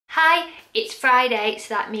Hi, it's Friday,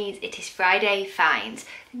 so that means it is Friday Finds.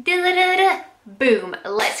 Boom,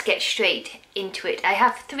 let's get straight into it. I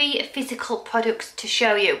have 3 physical products to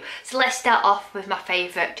show you. So let's start off with my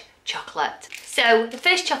favourite, chocolate. So the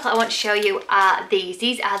first chocolate I want to show you are these.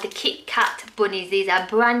 These are the Kit Kat bunnies. These are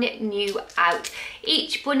brand new out.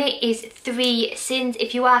 Each bunny is 3 sins.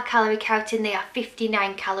 If you are calorie counting, they are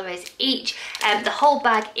 59 calories each. The whole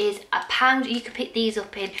bag is £1. You can pick these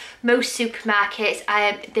up in most supermarkets.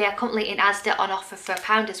 They are currently in Asda on offer for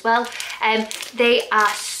 £1 as well. They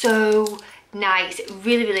are so nice,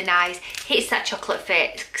 really nice. Hits that chocolate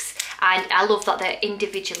fix. And I love that they're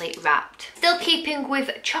individually wrapped. Still keeping with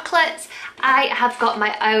chocolates, I have got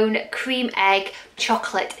my own cream egg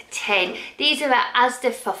chocolate tin. These are at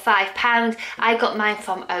Asda for £5. I got mine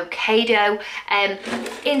from Ocado.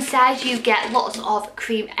 Inside you get lots of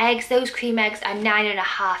cream eggs. Those cream eggs are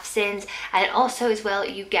 9.5 sins, and also as well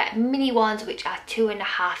you get mini ones which are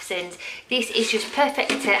 2.5 sins. This is just perfect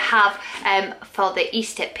to have for the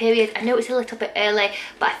Easter period. I know it's a little bit early,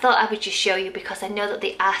 but I thought I would just show you because I know that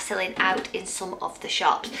they are selling out in some of the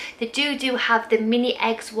shops. They do have the mini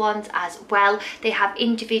eggs ones as well. They have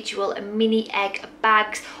individual mini egg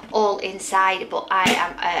bags all inside, but I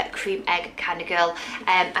am a cream egg kind of girl,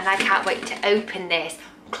 and I can't wait to open this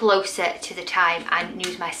closer to the time and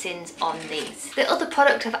use my sins on these. The other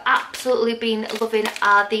product I've absolutely been loving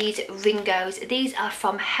are these Ringos. These are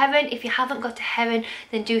from Heron. If you haven't got a Heron,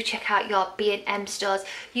 then do check out your B&M stores.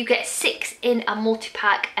 You get 6 in a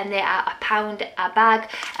multi-pack and they are £1 a bag,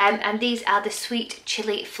 and these are the sweet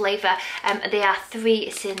chili flavour. They are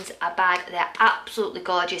 3 sins a bag. They're absolutely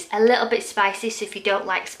gorgeous, a little bit spicy, so if you don't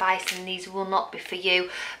like spice then these will not be for you,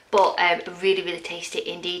 but really tasty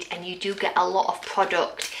indeed, and you do get a lot of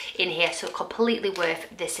product in here, so completely worth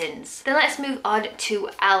the sins. Then let's move on to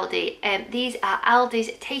Aldi. These are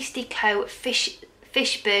Aldi's Tasty Co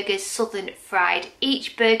fish burgers southern fried.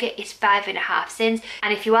 Each burger is 5.5 sins,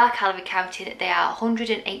 and if you are calorie counting, they are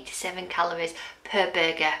 187 calories per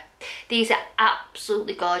burger. These are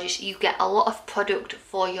absolutely gorgeous. You get a lot of product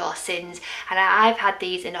for your sins, and I've had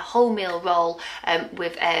these in a wholemeal roll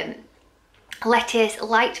with lettuce,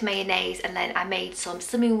 light mayonnaise, and then I made some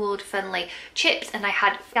Slimming World friendly chips, and I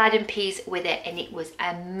had garden peas with it, and it was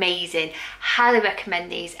amazing. Highly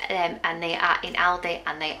recommend these, and they are in Aldi,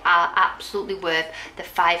 and they are absolutely worth the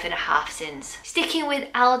 5.5 sins. Sticking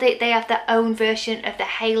with Aldi, they have their own version of the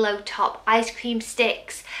Halo Top ice cream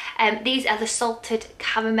sticks. These are the salted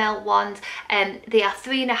caramel ones, and they are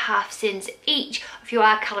 3.5 sins each. If you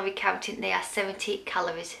are calorie counting, they are 70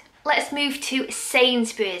 calories. Let's move to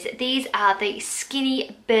Sainsbury's. These are the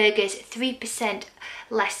skinny burgers, 3%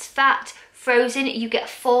 less fat. Frozen, you get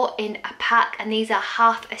 4 in a pack, and these are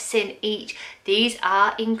half a sin each. These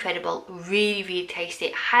are incredible, really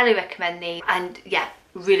tasty. Highly recommend these, and yeah,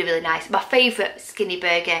 really nice. My favourite skinny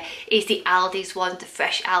burger is the Aldi's ones, the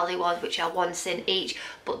fresh Aldi ones, which are 1 sin each,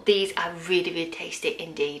 but these are really tasty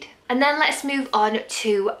indeed. And then let's move on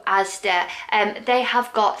to Asda. They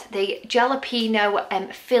have got the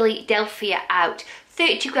jalapeno Philadelphia out.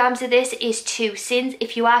 30 grams of this is 2 sins.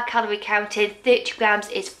 If you are calorie counting, 30 grams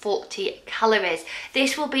is 40 calories.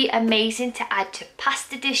 This will be amazing to add to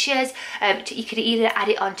pasta dishes. You could either add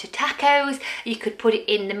it onto tacos, you could put it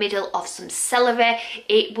in the middle of some celery.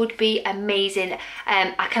 It would be amazing.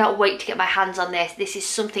 I cannot wait to get my hands on this. This is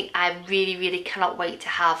something I really cannot wait to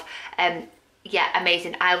have. Yeah,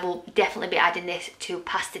 amazing. I will definitely be adding this to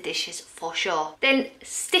pasta dishes for sure. Then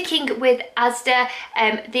sticking with Asda,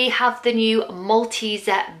 they have the new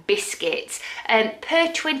Malteser biscuits.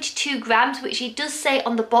 Per 22 grams, which it does say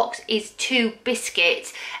on the box is 2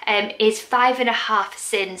 biscuits, is 5.5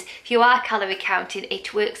 sins. If you are calorie counting,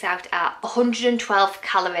 it works out at 112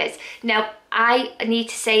 calories. Now, I need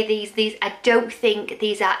to say these I don't think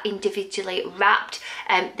these are individually wrapped.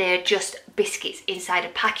 They're just biscuits inside a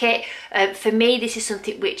packet. For me, this is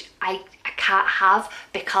something which I can't have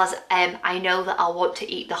because I know that I want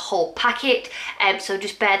to eat the whole packet, so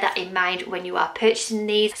just bear that in mind when you are purchasing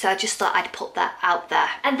these. So I just thought I'd put that out there.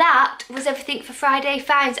 And that was everything for Friday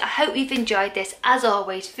Finds. I hope you've enjoyed this. As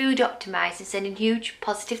always, food optimised and sending huge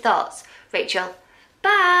positive thoughts. Rachel,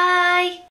 bye!